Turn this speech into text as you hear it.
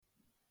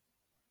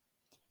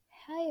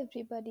Hi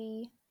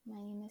everybody, my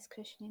name is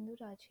Krishnendu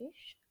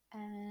Rajesh,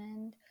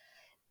 and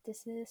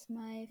this is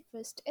my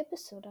first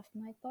episode of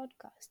my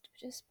podcast,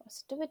 which is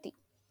Positivity.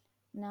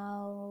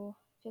 Now,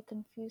 if you're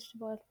confused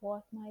about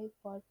what my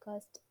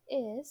podcast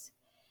is,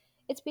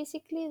 it's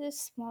basically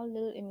this small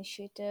little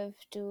initiative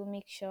to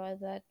make sure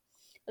that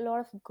a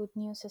lot of good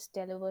news is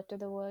delivered to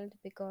the world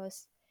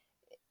because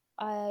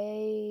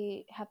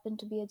I happen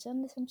to be a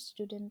journalism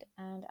student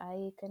and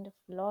I kind of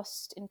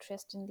lost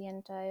interest in the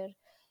entire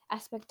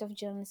aspect of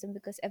journalism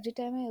because every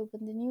time I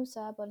open the news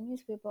app or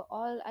newspaper,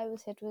 all I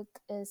was hit with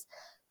is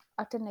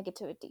utter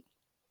negativity.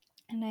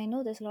 And I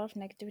know there's a lot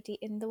of negativity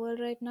in the world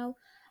right now,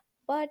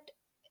 but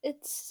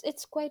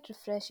it's quite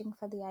refreshing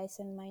for the eyes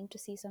and mind to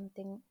see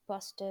something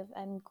positive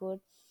and good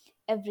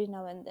every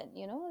now and then.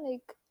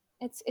 Like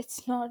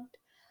it's not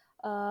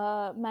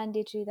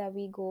mandatory that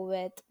we go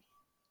with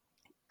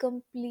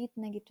complete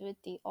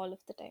negativity all of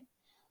the time.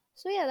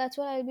 So yeah, that's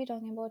what I'll be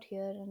talking about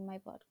here in my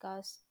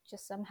podcast.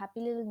 Just some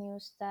happy little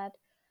news that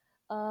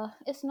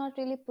is not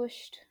really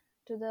pushed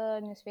to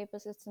the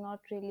newspapers. It's not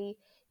really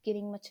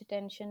getting much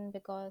attention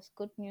because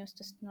good news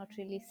does not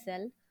really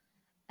sell.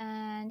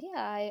 And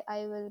yeah,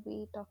 I will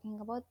be talking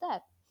about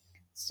that.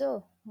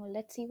 So well,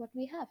 let's see what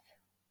we have.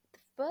 The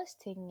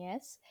first thing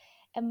is,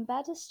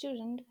 embarrassed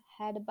student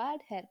had a bad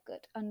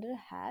haircut under a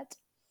hat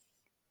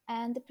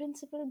and the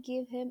principal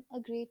gave him a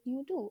great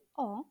new do.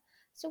 Oh,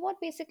 so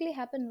what basically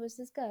happened was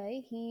this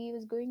guy, he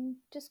was going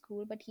to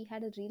school, but he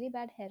had a really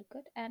bad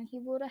haircut and he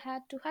wore a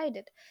hat to hide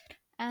it.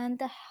 And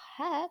the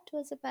hat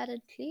was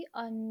apparently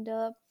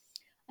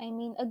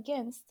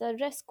against the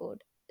dress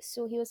code.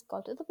 So he was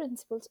called to the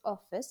principal's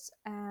office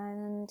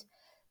and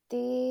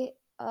they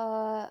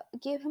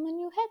gave him a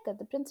new haircut.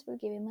 The principal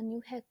gave him a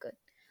new haircut.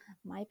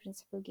 My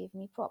principal gave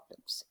me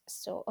problems.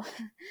 So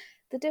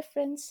the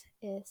difference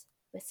is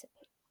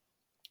visible.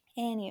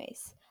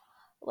 Anyways,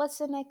 what's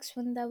the next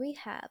one that we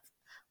have?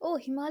 Oh,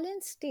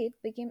 Himalayan state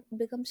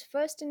becomes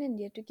first in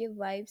India to give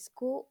wives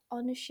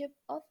co-ownership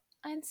of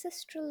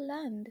ancestral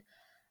land.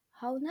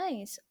 How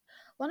nice!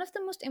 One of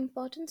the most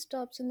important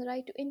stops in the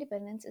right to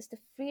independence is the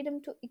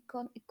freedom to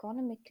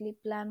economically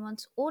plan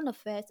one's own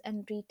affairs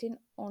and retain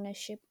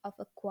ownership of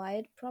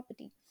acquired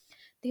property.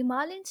 The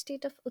Himalayan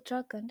state of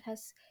Uttarakhand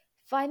has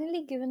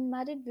finally given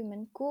married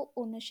women co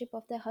ownership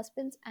of their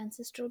husband's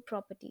ancestral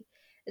property.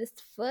 It is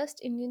the first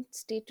Indian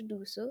state to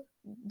do so,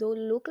 though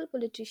local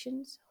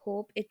politicians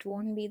hope it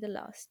won't be the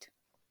last.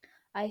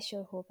 I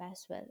sure hope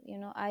as well.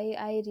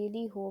 I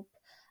really hope.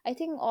 I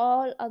think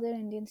all other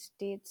Indian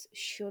states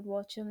should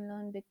watch and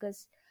learn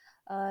because,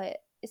 uh,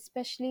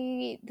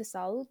 especially the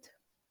south,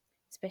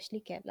 especially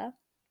Kerala,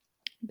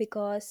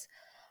 because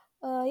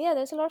yeah,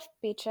 there's a lot of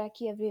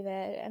patriarchy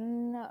everywhere,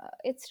 and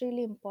it's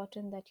really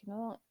important that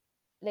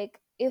like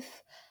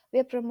if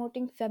we're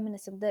promoting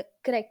feminism, the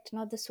correct,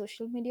 not the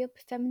social media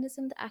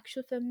feminism, the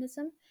actual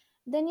feminism,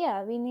 then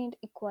yeah, we need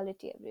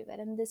equality everywhere,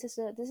 and this is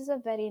a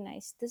very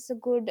nice, this is a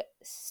good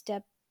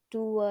step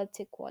towards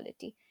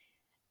equality.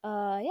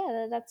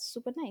 Yeah, that's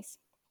super nice.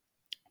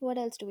 What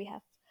else do we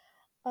have?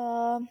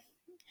 um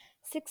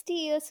 60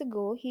 years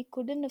ago, he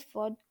couldn't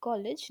afford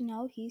college.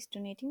 Now he's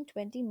donating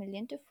 20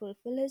 million to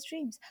fulfill his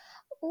dreams.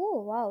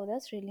 Oh, wow,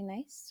 that's really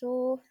nice.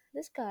 So,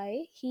 this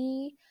guy,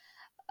 he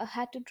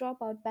had to drop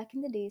out back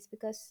in the days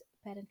because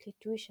apparently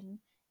tuition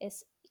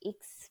is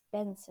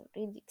expensive,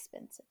 really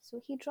expensive. So,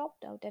 he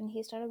dropped out and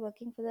he started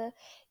working for the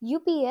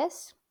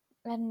UPS.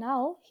 And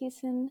now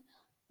he's in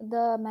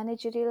the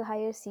managerial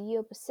higher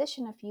CEO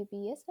position of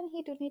UPS and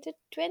he donated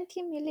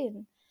 20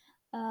 million,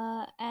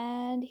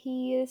 and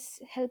he is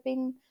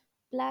helping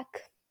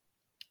black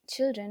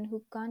children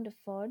who can't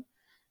afford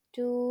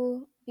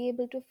to be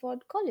able to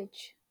afford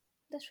college.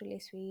 That's really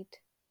sweet.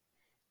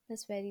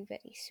 That's very,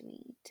 very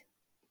sweet.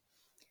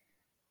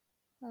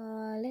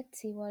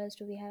 Let's see, what else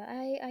do we have.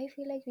 I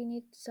feel like we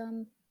need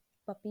some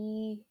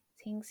puppy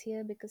things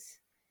here because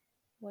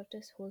what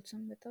is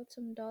wholesome without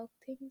some dog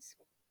things?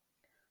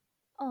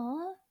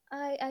 Aw,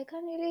 I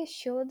can't really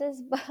show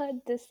this,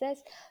 but this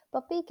says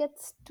puppy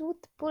gets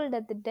tooth pulled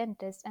at the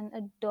dentist and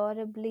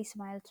adorably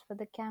smiles for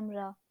the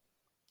camera.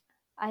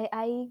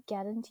 I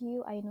guarantee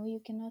you, I know you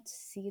cannot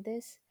see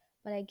this,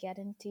 but I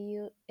guarantee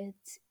you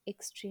it's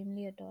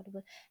extremely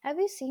adorable. Have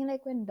you seen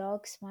like when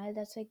dogs smile?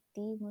 That's like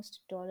the most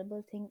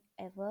adorable thing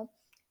ever.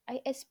 I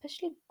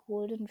especially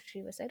golden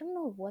retrievers. I don't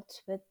know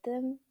what's with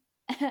them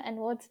and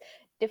what's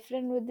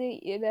different with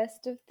the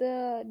rest of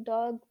the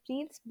dog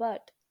breeds,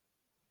 but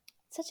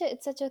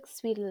it's such a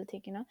sweet little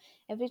thing,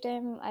 Every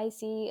time I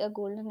see a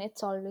golden,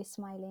 it's always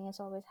smiling, it's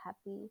always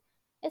happy.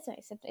 It's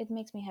nice. It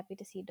makes me happy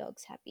to see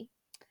dogs happy.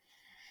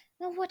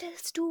 Now, what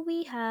else do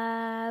we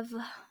have?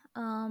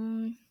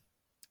 Um,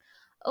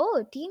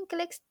 oh, teen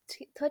collects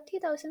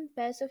 30,000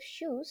 pairs of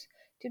shoes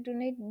to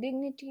donate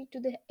dignity to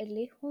the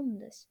LA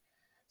homeless.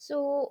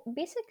 So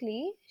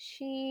basically,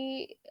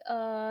 she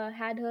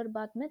had her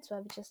bat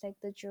mitzvah, which is like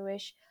the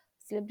Jewish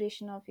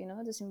celebration of,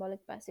 the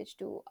symbolic passage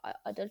to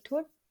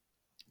adulthood.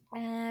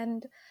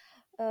 And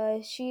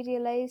she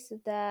realized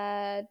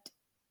that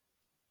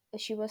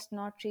she was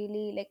not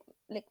really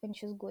like when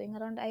she was going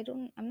around,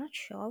 I'm not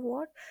sure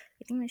what,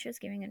 I think when she was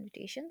giving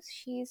invitations,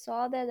 she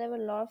saw that there were a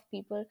lot of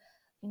people,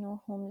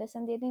 homeless,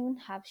 and they didn't even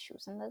have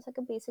shoes, and that's like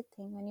a basic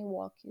thing. When you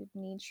walk, you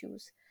need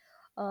shoes,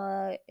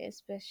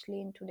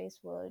 especially in today's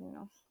world,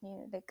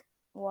 like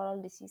what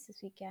all diseases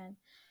we can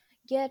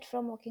get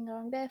from walking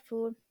around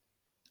barefoot.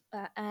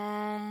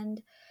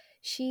 And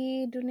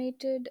she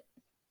donated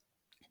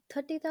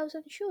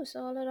 30,000 shoes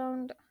all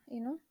around,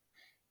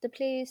 the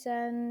place,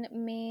 and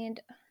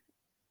made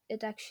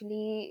it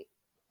actually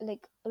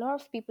like a lot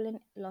of people in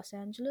Los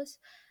Angeles,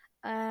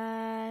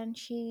 and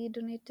she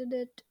donated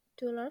it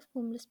to a lot of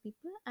homeless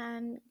people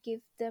and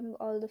gave them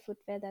all the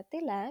footwear that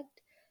they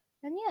lacked.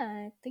 And yeah,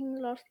 I think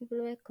a lot of people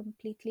were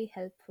completely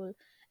helpful.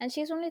 And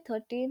she's only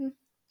 13.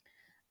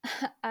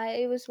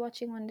 I was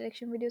watching One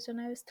Direction videos when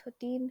I was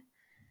 13,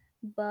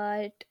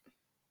 but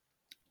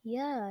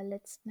yeah,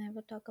 let's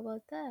never talk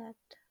about that.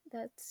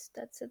 That's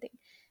the thing.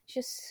 It's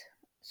just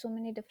so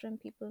many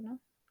different people, no?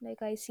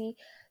 Like I see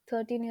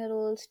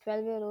 13-year-olds,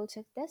 12-year-olds.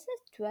 Like there's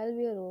a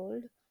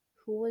 12-year-old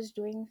who was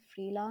doing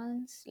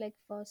freelance like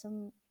for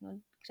some,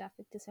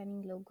 graphic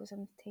designing logos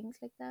and things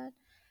like that.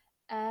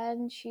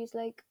 And she's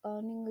like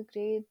earning a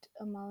great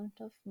amount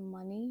of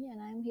money,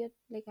 and I'm here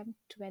like I'm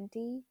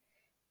 20,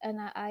 and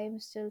I am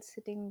still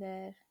sitting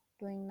there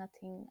doing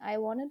nothing. I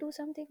want to do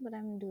something, but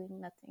I'm doing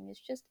nothing.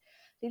 It's just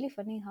really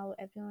funny how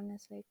everyone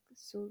is like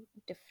so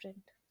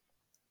different.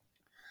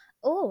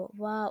 Oh,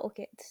 wow.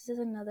 Okay, this is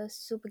another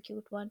super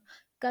cute one.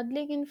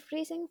 Cuddling in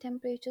freezing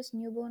temperatures,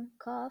 newborn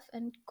calf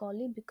and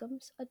collie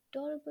becomes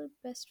adorable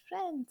best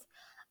friends.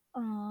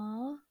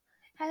 Aww.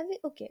 Have you?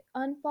 Okay,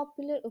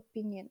 unpopular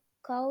opinion.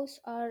 Cows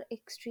are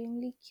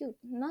extremely cute.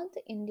 Not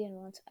the Indian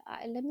ones.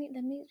 Let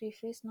me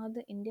rephrase. Not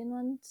the Indian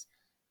ones.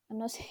 I'm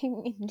not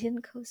saying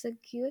Indian cows are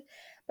cute,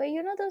 but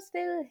those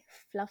little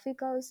fluffy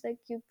cows like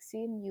you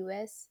see in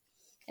US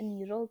and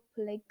Europe.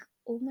 Like,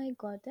 oh my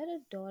god, they're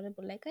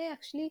adorable. Like, I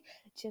actually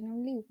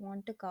genuinely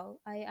want a cow.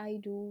 I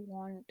do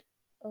want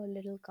a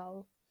little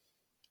cow.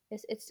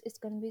 It's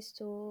gonna be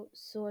so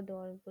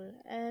adorable,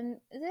 and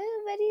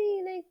they're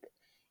very like,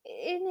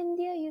 in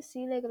India you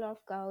see like a lot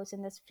of cows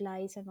and there's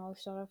flies and all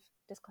sort of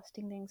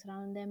disgusting things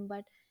around them,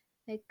 but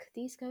like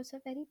these cows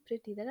are very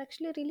pretty. They're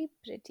actually really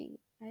pretty.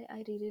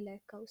 I really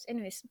like cows.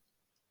 Anyways,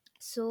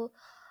 so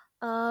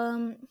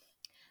um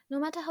no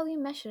matter how you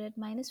measure it,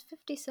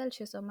 -50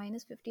 Celsius or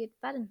 -58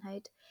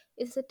 Fahrenheit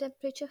is the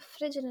temperature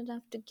frigid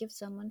enough to give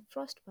someone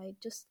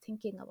frostbite just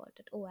thinking about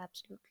it. Oh,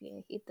 absolutely,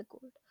 I hate the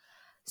cold.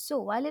 So,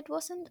 while it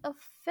wasn't a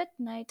fit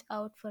night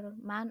out for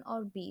man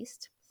or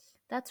beast,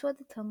 that's what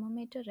the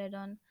thermometer read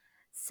on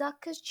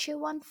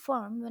Saskatchewan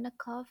farm when a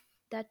calf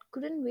that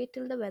couldn't wait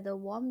till the weather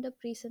warmed up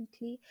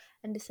recently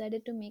and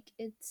decided to make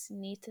its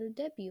natal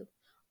debut.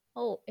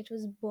 Oh, it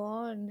was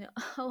born.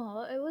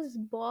 Oh, it was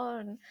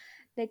born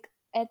like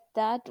at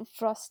that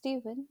frosty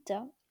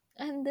winter.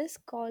 And this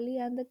collie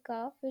and the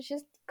calf was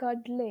just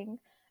cuddling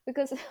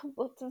because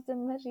both of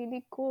them were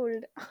really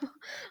cold.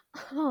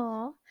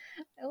 Oh,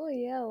 oh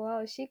yeah,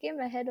 wow. She came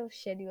ahead of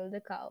schedule, the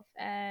calf.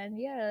 And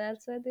yeah,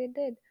 that's what they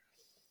did.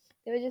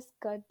 They were just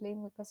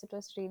cuddling because it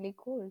was really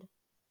cold.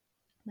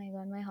 My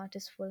god, my heart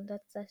is full.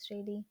 That's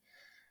really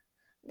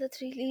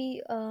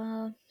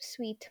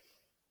sweet.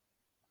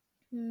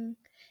 Hmm.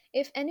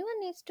 If anyone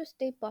needs to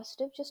stay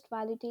positive, just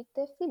validate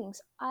their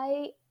feelings.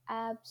 I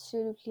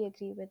absolutely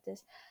agree with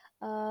this.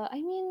 I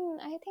mean,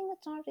 I think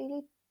it's not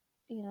really,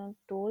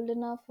 told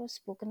enough or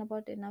spoken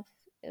about enough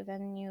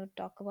when you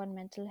talk about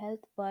mental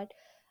health. But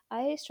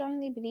I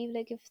strongly believe,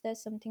 like, if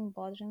there's something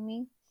bothering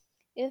me,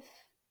 if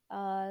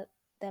uh,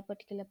 that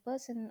particular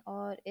person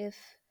or if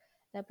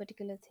that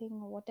particular thing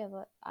or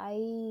whatever,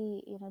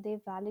 they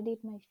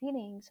validate my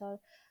feelings, or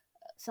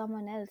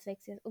someone else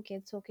like says, okay,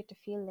 it's okay to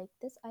feel like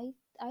this, I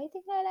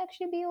think I'll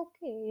actually be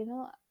okay.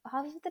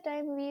 Half of the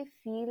time we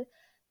feel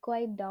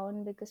quite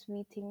down because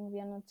we think we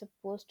are not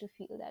supposed to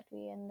feel that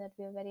way, and that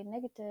we are very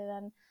negative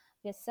and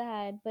we're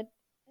sad, but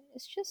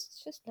it's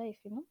just life.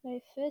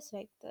 Life is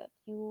like that.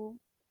 You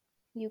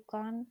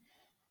can't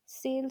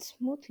sail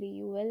smoothly.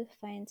 You will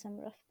find some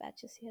rough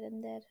patches here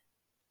and there.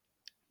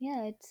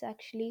 Yeah, it's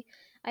actually,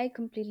 I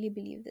completely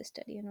believe this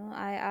study.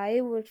 I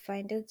would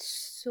find it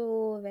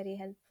so very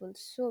helpful,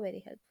 so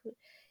very helpful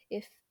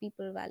if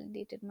people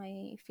validated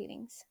my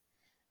feelings.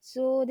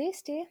 So they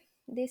say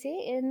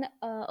in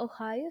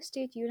Ohio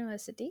State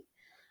University,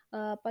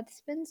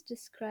 participants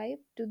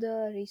described to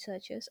the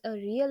researchers a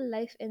real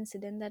life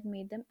incident that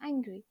made them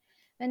angry.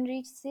 When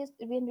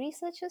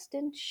researchers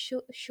didn't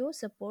show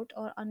support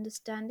or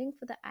understanding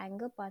for the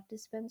anger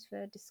participants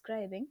were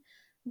describing,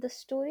 the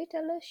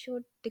storyteller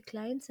showed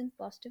declines in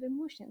positive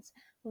emotions.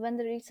 When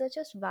the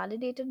researchers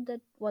validated that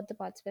what the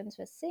participants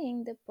were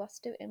saying, the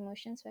positive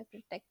emotions were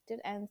protected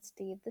and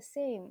stayed the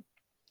same.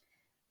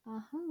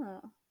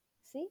 Uh-huh.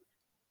 See,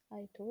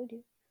 I told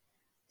you.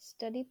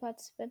 Study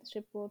participants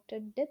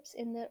reported dips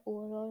in their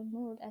overall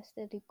mood as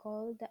they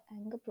recall the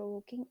anger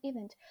provoking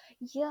event.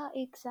 Yeah,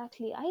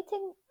 exactly. I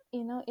think,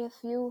 if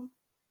you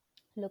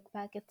look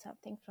back at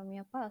something from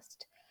your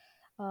past,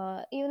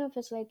 even if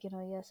it's like,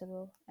 years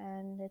ago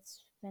and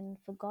it's been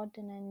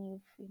forgotten and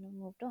you've,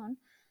 moved on.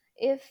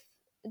 If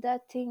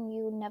that thing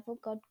you never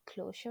got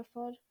closure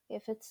for,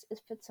 if it's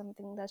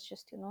something that's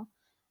just,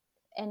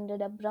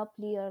 ended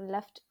abruptly or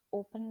left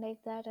open like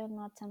that, and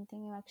not something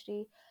you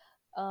actually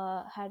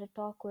had a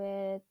talk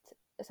with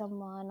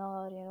someone,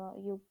 or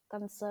you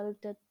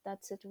consulted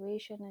that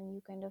situation and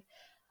you kind of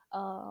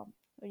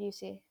what do you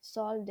say,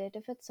 solved it.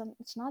 If it's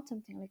not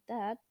something like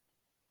that,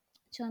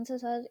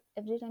 chances are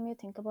every time you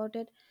think about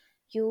it,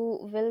 you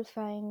will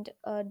find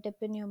a dip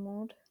in your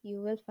mood.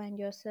 You will find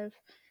yourself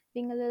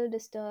being a little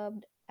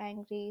disturbed,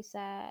 angry,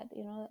 sad,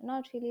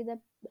 not really the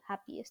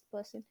happiest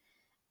person.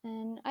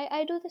 And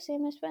I do the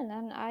same as well.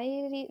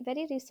 And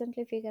very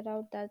recently figured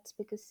out that's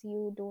because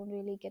you don't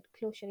really get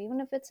closure.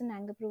 Even if it's an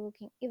anger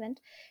provoking event,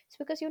 it's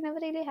because you never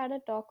really had a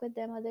talk with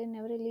them, or they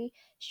never really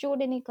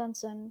showed any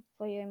concern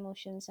for your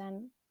emotions.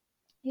 And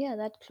yeah,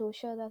 that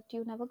closure that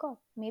you never got.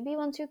 Maybe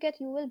once you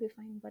get, you will be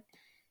fine. But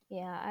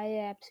yeah,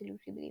 I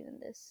absolutely believe in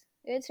this.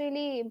 It's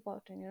really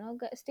important,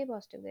 stay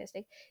positive, guys.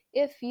 Like,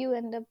 if you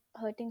end up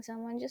hurting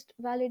someone, just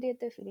validate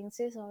their feelings,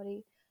 say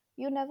sorry.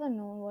 You never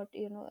know what,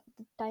 the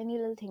tiny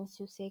little things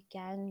you say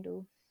can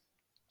do.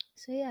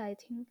 So yeah, I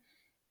think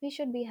we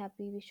should be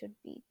happy, we should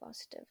be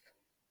positive.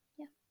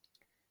 Yeah.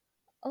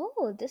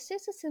 Oh, this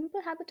is a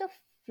simple habit of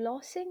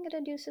flossing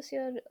reduces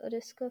your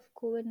risk of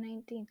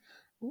COVID-19.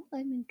 Oh,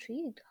 I'm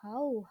intrigued.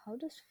 How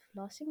does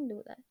flossing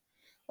do that?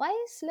 Why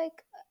is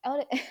like,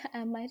 or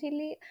am I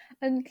really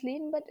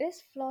unclean? But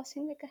is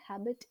flossing like a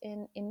habit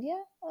in India,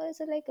 or is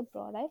it like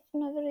abroad? I've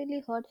never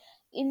really heard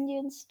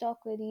Indians talk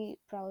very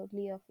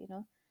proudly of,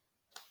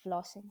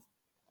 flossing.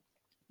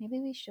 Maybe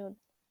we should.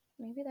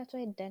 Maybe that's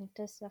why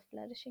dentists are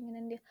flourishing in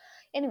India.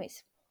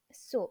 Anyways,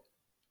 so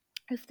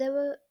if there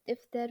were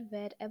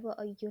ever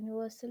a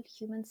universal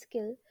human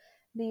skill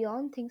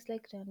beyond things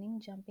like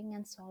running, jumping,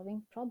 and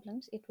solving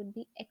problems, it would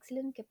be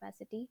excellent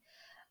capacity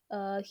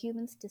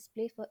humans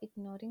display for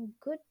ignoring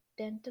good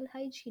dental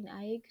hygiene.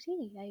 I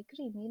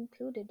agree, me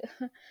included.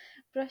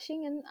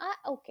 Brushing and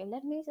okay,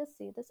 let me just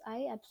say this.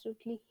 I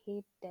absolutely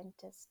hate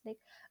dentists. Like,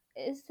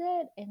 is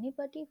there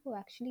anybody who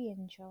actually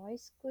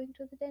enjoys going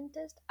to the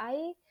dentist?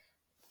 I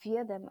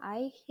fear them.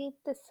 I hate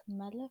the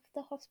smell of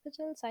the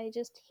hospitals. I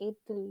just hate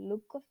the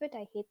look of it.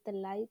 I hate the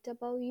light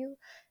above you.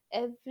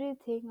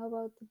 Everything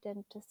about the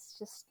dentist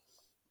just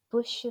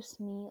pushes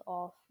me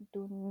off.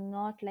 Do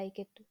not like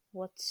it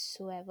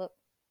whatsoever.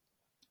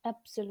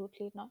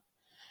 Absolutely not.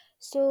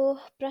 So,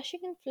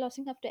 brushing and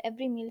flossing after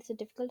every meal is a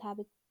difficult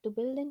habit to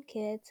build in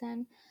kids,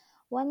 and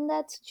one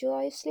that's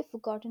joyously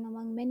forgotten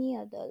among many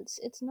adults.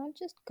 It's not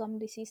just gum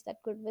disease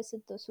that could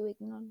visit those who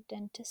ignore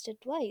dentist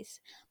advice,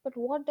 but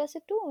what does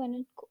it do when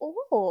it.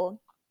 Oh!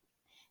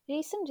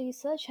 Recent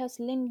research has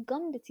linked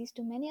gum disease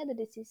to many other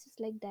diseases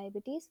like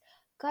diabetes,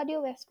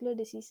 cardiovascular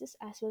diseases,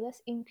 as well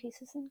as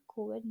increases in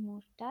COVID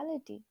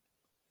mortality.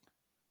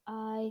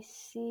 I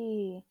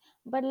see.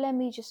 But let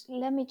me just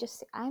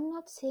say, I'm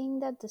not saying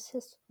that this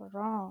is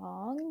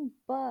wrong,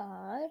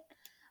 but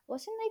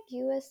wasn't like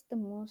US the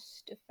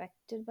most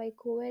affected by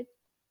COVID?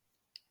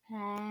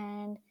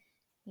 And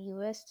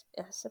US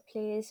is a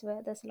place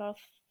where there's a lot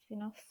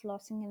of,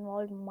 flossing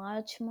involved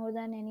much more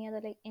than any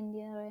other, like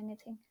India or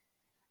anything.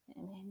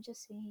 And I'm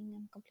just saying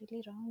I'm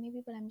completely wrong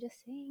maybe, but I'm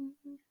just saying.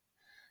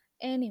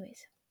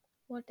 Anyways,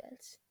 what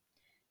else?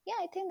 Yeah,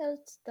 I think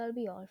that'll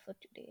be all for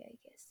today, I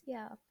guess.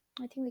 Yeah,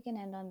 I think we can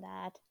end on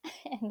that.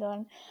 End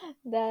on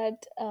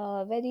that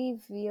very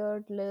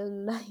weird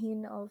little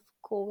line of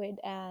COVID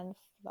and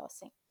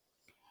flossing.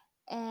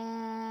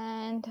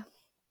 And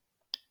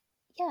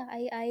yeah,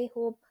 I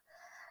hope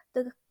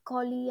the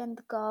collie and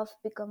the calf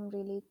become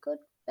really good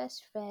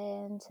best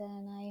friends,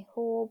 and I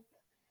hope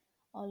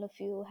all of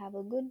you have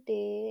a good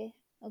day,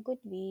 a good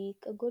week,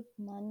 a good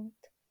month.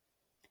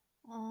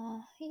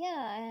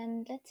 Yeah,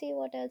 and let's see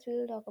what else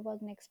we'll talk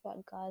about next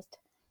podcast.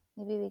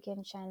 Maybe we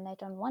can shine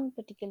light on one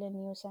particular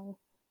news and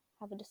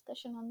have a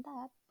discussion on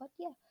that. But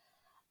yeah,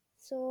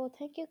 so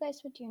thank you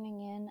guys for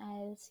tuning in.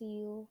 I'll see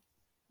you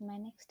in my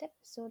next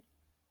episode.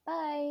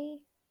 Bye.